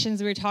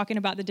definitions. We were talking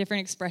about the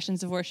different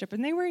expressions of worship,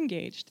 and they were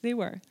engaged. They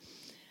were.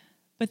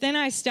 But then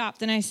I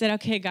stopped and I said,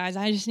 okay, guys,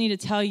 I just need to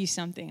tell you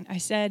something. I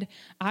said,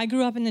 I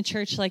grew up in the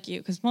church like you,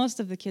 because most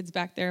of the kids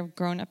back there have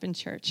grown up in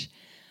church.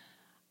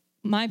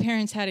 My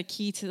parents had a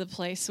key to the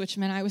place, which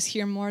meant I was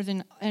here more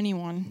than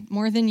anyone,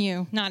 more than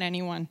you, not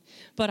anyone,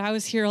 but I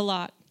was here a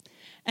lot.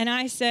 And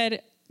I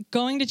said,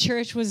 going to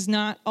church was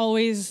not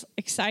always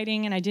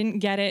exciting, and I didn't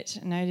get it,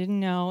 and I didn't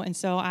know. And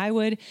so I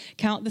would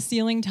count the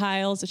ceiling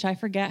tiles, which I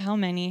forget how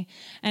many,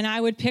 and I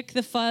would pick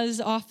the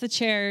fuzz off the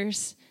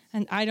chairs,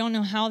 And I don't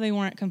know how they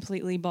weren't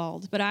completely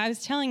bald. But I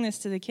was telling this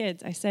to the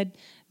kids. I said,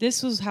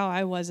 this was how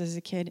I was as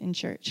a kid in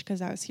church,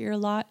 because I was here a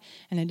lot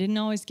and I didn't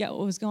always get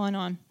what was going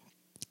on.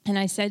 And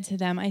I said to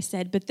them,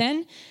 but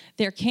then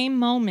there came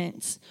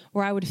moments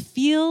where I would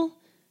feel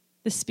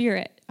the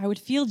Spirit. I would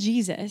feel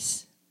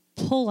Jesus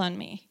pull on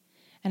me.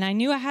 And I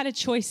knew I had a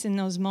choice in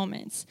those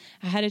moments.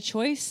 I had a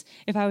choice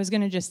if I was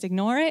going to just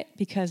ignore it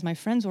because my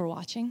friends were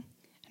watching.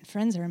 And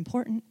friends are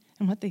important.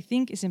 And what they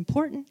think is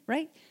important,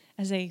 right?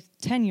 As a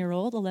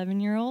 10-year-old,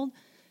 11-year-old,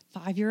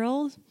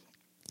 5-year-old.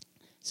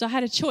 So I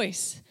had a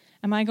choice.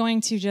 Am I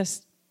going to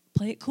just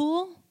play it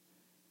cool?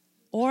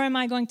 Or am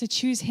I going to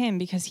choose him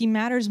because he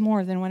matters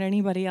more than what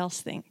anybody else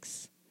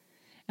thinks?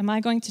 Am I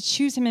going to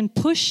choose him and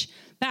push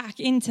back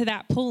into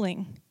that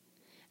pulling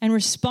and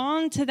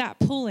respond to that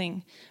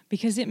pulling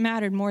because it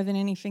mattered more than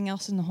anything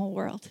else in the whole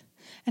world?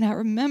 And I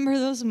remember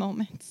those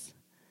moments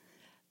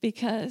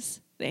because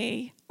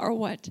they are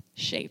what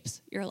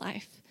shapes your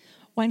life.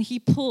 When he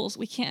pulls,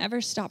 we can't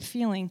ever stop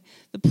feeling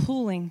the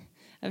pulling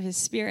of his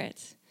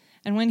Spirit.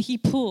 And when he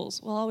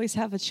pulls, we'll always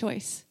have a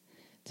choice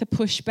to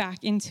push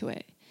back into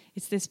it.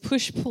 It's this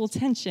push-pull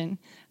tension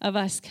of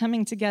us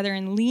coming together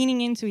and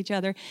leaning into each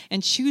other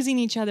and choosing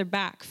each other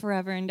back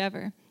forever and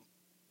ever.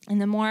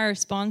 And the more I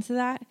respond to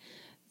that,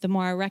 the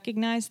more I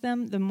recognize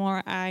them, the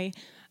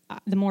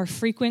more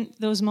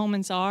frequent those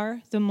moments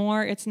are, the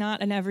more it's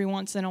not an every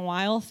once in a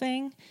while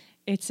thing.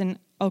 It's an,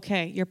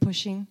 okay, you're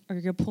pushing or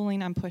you're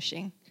pulling, I'm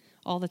pushing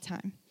all the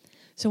time.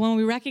 So when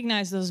we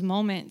recognize those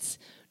moments,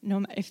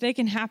 if they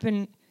can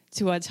happen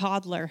to a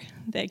toddler,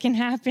 they can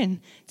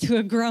happen to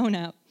a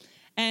grown-up.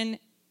 And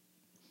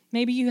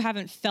maybe you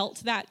haven't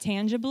felt that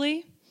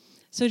tangibly.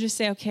 So just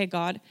say, okay,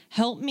 God,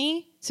 help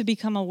me to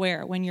become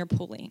aware when you're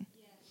pulling.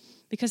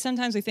 Because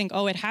sometimes we think,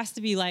 it has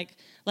to be like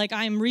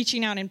I'm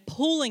reaching out and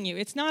pulling you.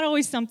 It's not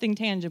always something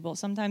tangible.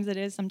 Sometimes it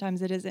is,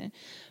 sometimes it isn't.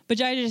 But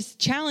I just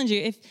challenge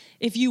you,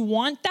 if you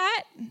want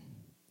that,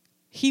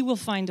 he will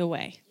find a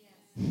way.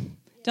 Yes.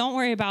 Don't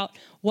worry about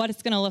what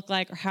it's going to look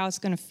like or how it's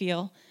going to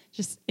feel.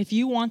 Just if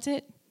you want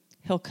it,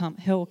 he'll come.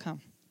 He will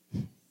come.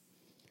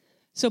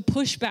 So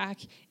push back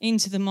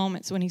into the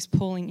moments when he's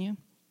pulling you.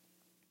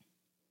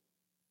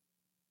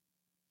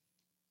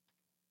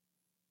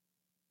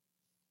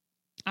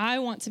 I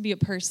want to be a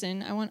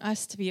person. I want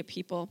us to be a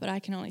people, but I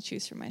can only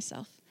choose for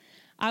myself.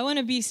 I want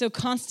to be so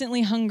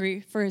constantly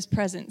hungry for his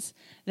presence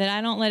that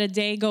I don't let a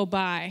day go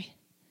by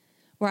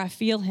where I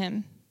feel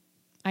him.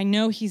 I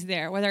know he's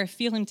there, whether I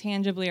feel him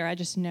tangibly or I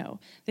just know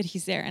that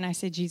he's there. And I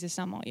say, Jesus,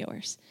 I'm all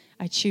yours.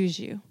 I choose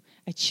you.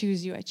 I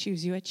choose you. I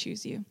choose you. I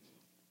choose you.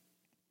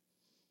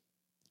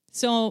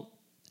 So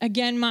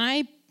again,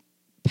 my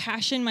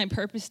passion, my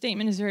purpose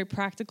statement is very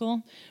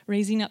practical,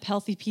 raising up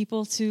healthy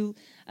people to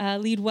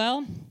lead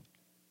well.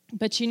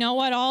 But you know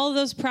what? All of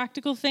those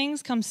practical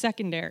things come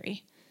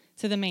secondary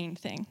to the main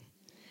thing.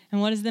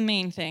 And what is the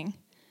main thing?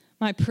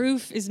 My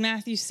proof is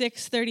Matthew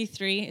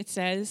 6:33. It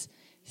says,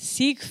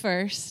 seek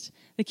first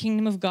the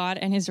kingdom of God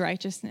and his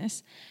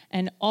righteousness,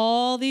 and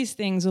all these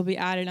things will be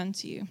added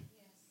unto you.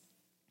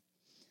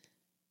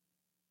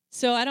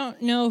 So I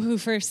don't know who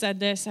first said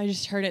this. I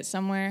just heard it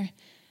somewhere.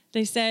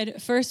 They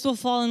said, first we'll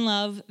fall in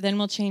love, then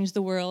we'll change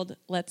the world.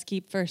 Let's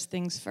keep first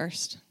things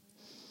first.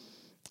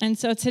 And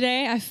so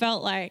today I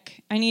felt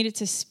like I needed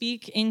to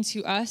speak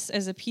into us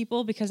as a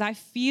people because I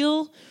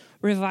feel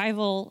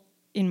revival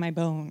in my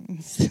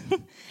bones.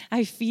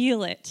 I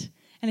feel it.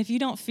 And if you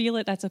don't feel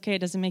it, that's okay. It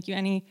doesn't make you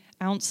any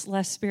ounce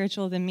less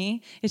spiritual than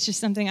me. It's just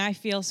something I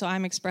feel, so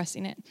I'm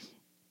expressing it.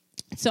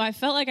 So I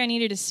felt like I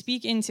needed to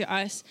speak into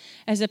us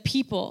as a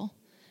people,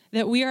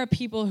 that we are a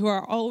people who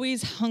are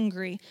always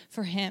hungry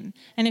for him.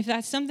 And if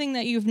that's something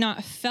that you've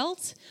not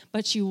felt,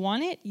 but you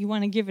want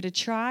to give it a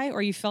try,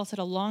 or you felt it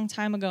a long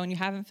time ago and you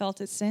haven't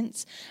felt it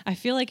since, I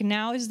feel like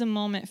now is the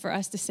moment for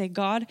us to say,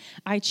 God,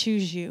 I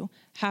choose you.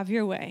 Have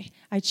your way.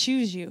 I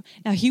choose you.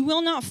 Now, he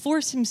will not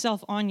force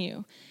himself on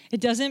you. It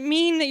doesn't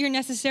mean that you're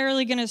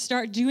necessarily going to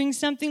start doing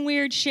something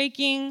weird,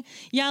 shaking,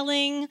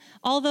 yelling,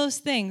 all those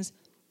things.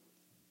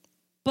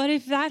 But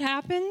if that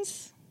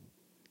happens,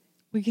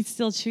 we can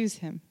still choose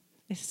him.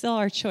 It's still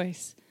our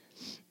choice.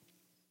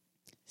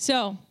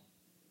 So,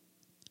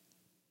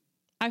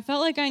 I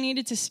felt like I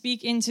needed to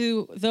speak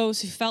into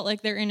those who felt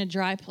like they're in a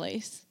dry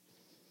place,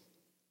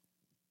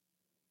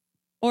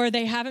 or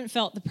they haven't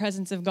felt the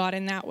presence of God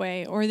in that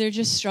way, or they're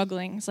just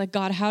struggling. It's like,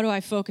 God, how do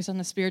I focus on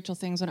the spiritual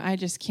things when I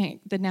just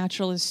can't? The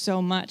natural is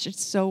so much.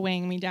 It's so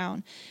weighing me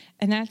down.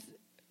 And that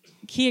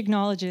he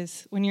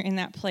acknowledges when you're in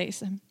that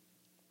place.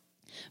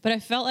 But I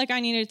felt like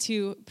I needed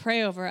to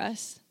pray over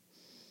us.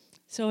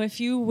 So if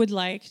you would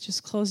like,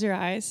 just close your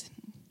eyes.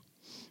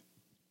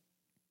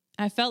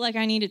 I felt like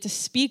I needed to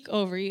speak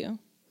over you,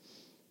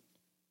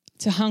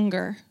 to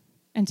hunger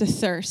and to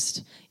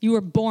thirst. You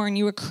were born,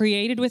 you were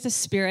created with a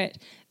spirit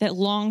that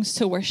longs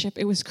to worship.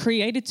 It was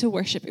created to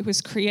worship. It was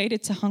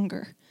created to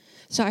hunger.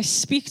 So I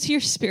speak to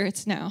your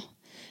spirits now,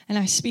 and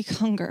I speak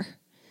hunger,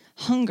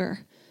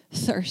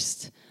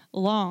 thirst,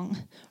 long,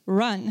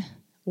 run,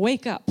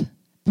 wake up,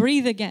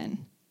 breathe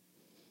again.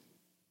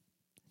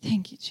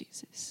 Thank you,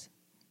 Jesus.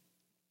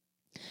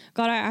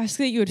 God, I ask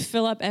that you would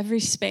fill up every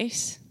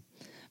space.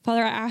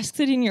 Father, I ask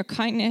that in your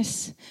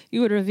kindness,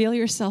 you would reveal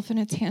yourself in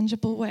a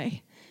tangible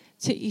way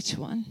to each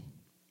one.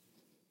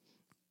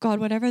 God,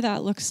 whatever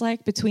that looks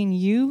like between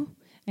you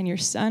and your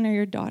son or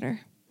your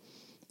daughter,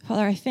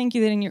 Father, I thank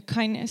you that in your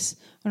kindness,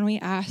 when we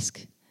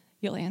ask,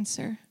 you'll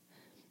answer.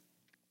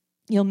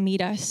 You'll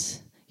meet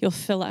us. You'll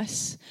fill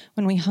us.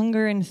 When we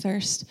hunger and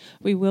thirst,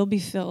 we will be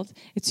filled.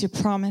 It's your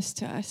promise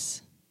to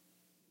us.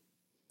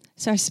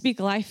 So I speak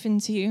life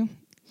into you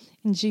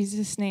in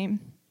Jesus' name.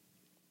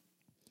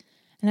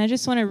 And I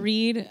just want to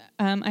read,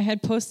 I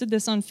had posted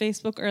this on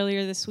Facebook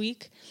earlier this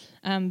week,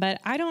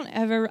 but I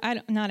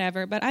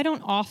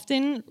don't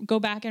often go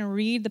back and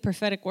read the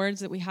prophetic words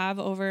that we have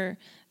over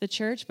the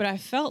church, but I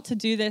felt to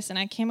do this, and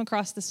I came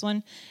across this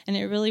one, and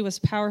it really was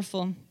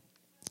powerful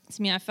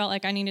to me. I felt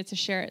like I needed to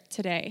share it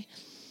today.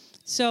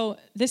 So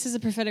this is a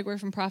prophetic word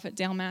from Prophet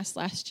Dale Mast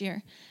last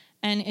year,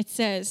 and it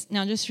says,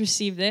 now just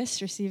receive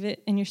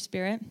it in your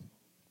spirit.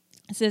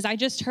 It says, I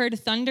just heard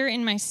thunder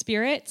in my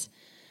spirit.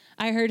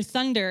 I heard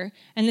thunder,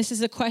 and this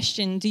is a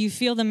question. Do you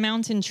feel the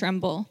mountain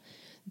tremble?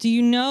 Do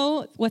you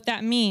know what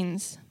that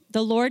means?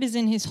 The Lord is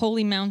in his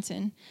holy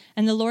mountain,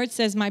 and the Lord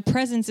says, my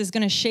presence is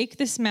going to shake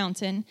this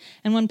mountain,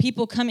 and when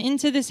people come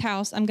into this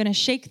house, I'm going to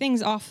shake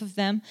things off of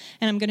them,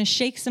 and I'm going to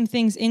shake some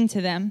things into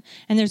them,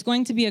 and there's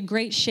going to be a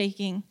great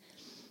shaking.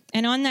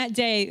 And on that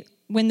day,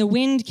 when the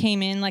wind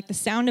came in, like the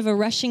sound of a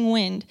rushing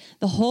wind,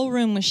 the whole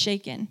room was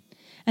shaken.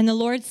 And the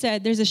Lord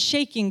said, there's a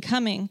shaking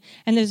coming,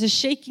 and there's a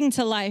shaking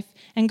to life.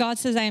 And God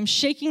says, I am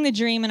shaking the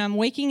dream, and I'm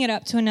waking it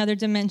up to another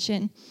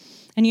dimension.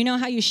 And you know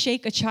how you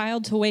shake a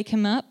child to wake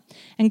him up?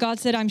 And God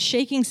said, I'm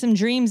shaking some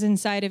dreams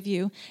inside of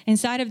you,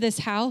 inside of this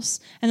house.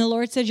 And the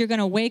Lord said, you're going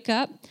to wake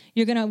up.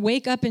 You're going to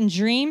wake up and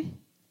dream.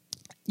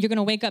 You're going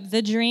to wake up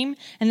the dream,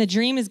 and the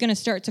dream is going to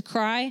start to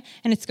cry,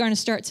 and it's going to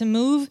start to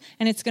move,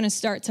 and it's going to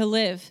start to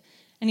live.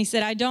 And he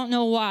said, I don't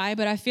know why,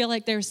 but I feel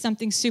like there was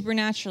something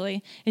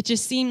supernaturally. It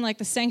just seemed like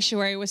the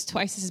sanctuary was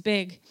twice as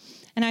big.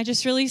 And I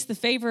just released the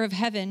favor of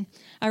heaven.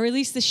 I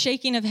released the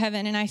shaking of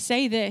heaven. And I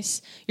say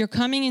this, you're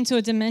coming into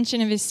a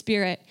dimension of his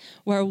spirit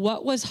where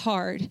what was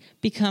hard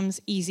becomes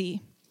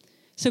easy.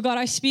 So God,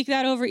 I speak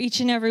that over each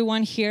and every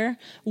one here.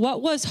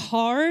 What was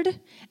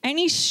hard,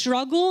 any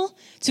struggle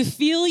to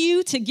feel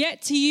you, to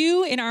get to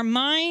you in our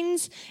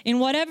minds, in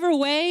whatever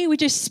way, we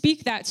just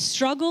speak that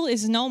struggle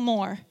is no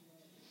more.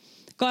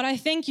 God, I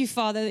thank you,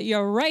 Father, that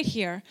you're right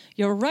here.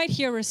 You're right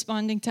here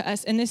responding to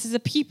us. And this is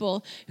a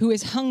people who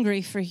is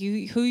hungry for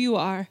you, who you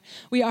are.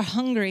 We are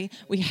hungry.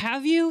 We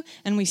have you,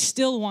 and we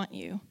still want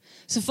you.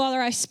 So,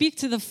 Father, I speak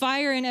to the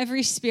fire in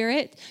every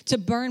spirit to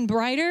burn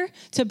brighter,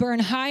 to burn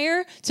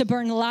higher, to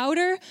burn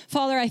louder.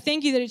 Father, I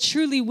thank you that it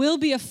truly will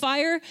be a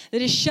fire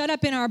that is shut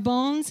up in our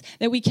bones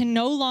that we can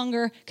no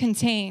longer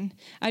contain.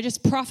 I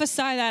just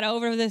prophesy that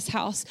over this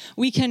house.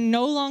 We can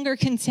no longer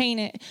contain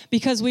it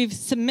because we've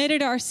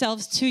submitted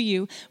ourselves to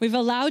you. We've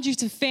allowed you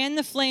to fan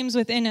the flames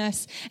within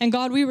us. And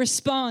God, we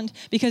respond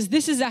because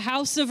this is a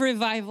house of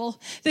revival.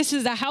 This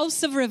is a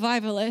house of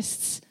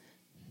revivalists.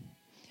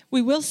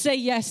 We will say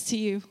yes to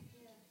you.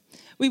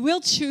 We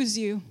will choose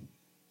you.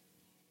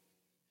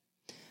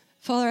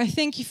 Father, I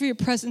thank you for your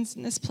presence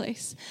in this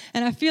place.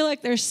 And I feel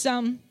like there's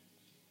some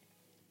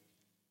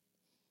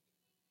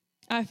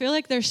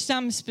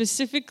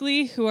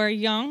specifically who are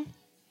young,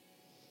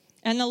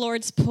 and the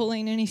Lord's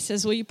pulling, and he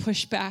says, will you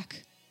push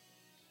back?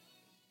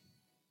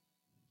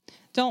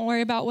 Don't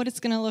worry about what it's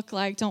going to look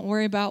like. Don't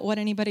worry about what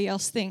anybody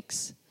else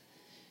thinks.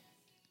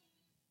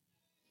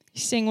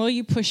 He's saying, will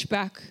you push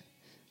back?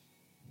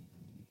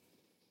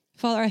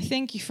 Father, I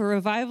thank you for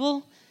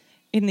revival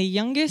in the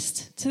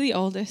youngest to the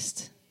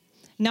oldest.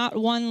 Not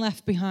one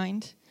left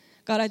behind.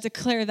 God, I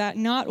declare that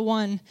not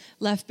one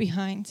left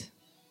behind.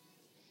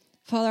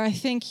 Father, I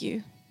thank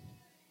you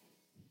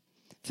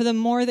for the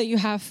more that you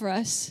have for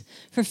us,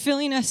 for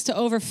filling us to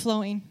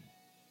overflowing.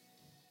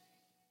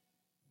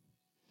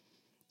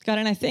 God,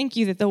 and I thank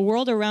you that the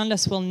world around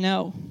us will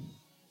know.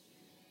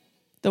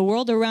 The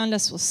world around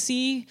us will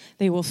see,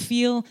 they will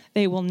feel,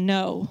 they will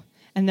know,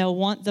 and they'll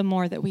want the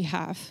more that we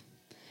have.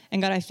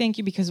 And God, I thank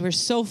you because we're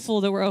so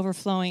full that we're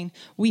overflowing.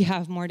 We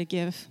have more to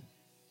give.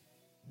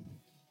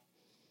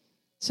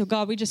 So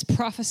God, we just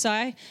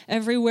prophesy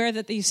everywhere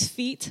that these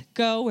feet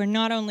go, we're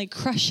not only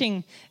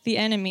crushing the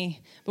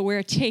enemy, but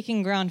we're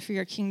taking ground for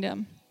your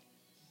kingdom.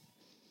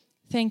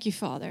 Thank you,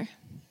 Father.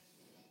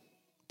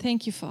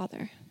 Thank you,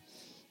 Father.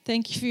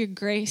 Thank you for your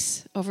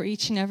grace over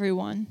each and every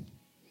one.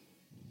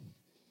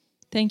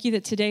 Thank you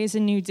that today is a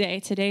new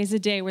day. Today is a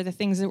day where the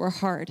things that were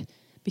hard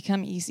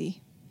become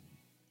easy.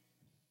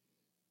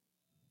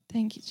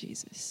 Thank you,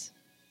 Jesus.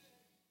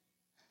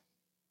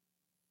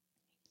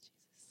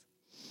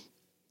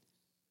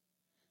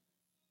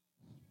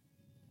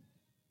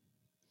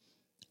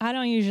 I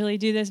don't usually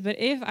do this, but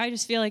I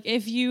just feel like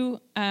if you,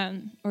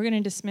 we're going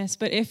to dismiss,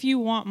 but if you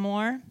want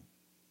more,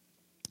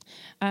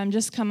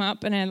 just come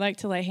up and I'd like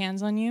to lay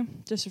hands on you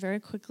just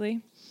very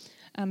quickly.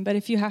 But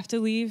if you have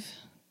to leave,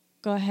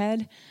 go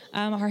ahead.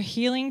 Our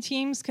healing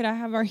teams, could I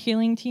have our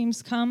healing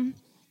teams come?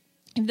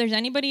 If there's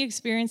anybody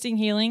experiencing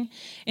healing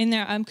in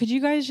there, could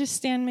you guys just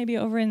stand maybe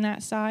over in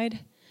that side?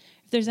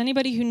 If there's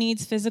anybody who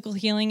needs physical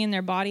healing in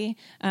their body,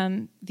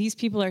 these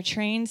people are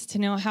trained to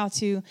know how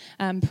to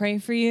pray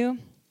for you.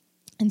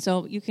 And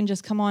so you can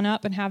just come on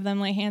up and have them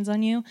lay hands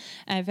on you.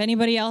 If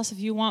anybody else, if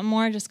you want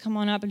more, just come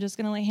on up. I'm just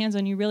going to lay hands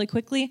on you really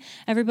quickly.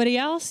 Everybody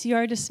else, you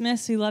are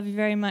dismissed. We love you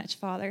very much,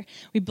 Father.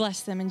 We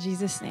bless them in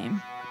Jesus'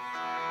 name.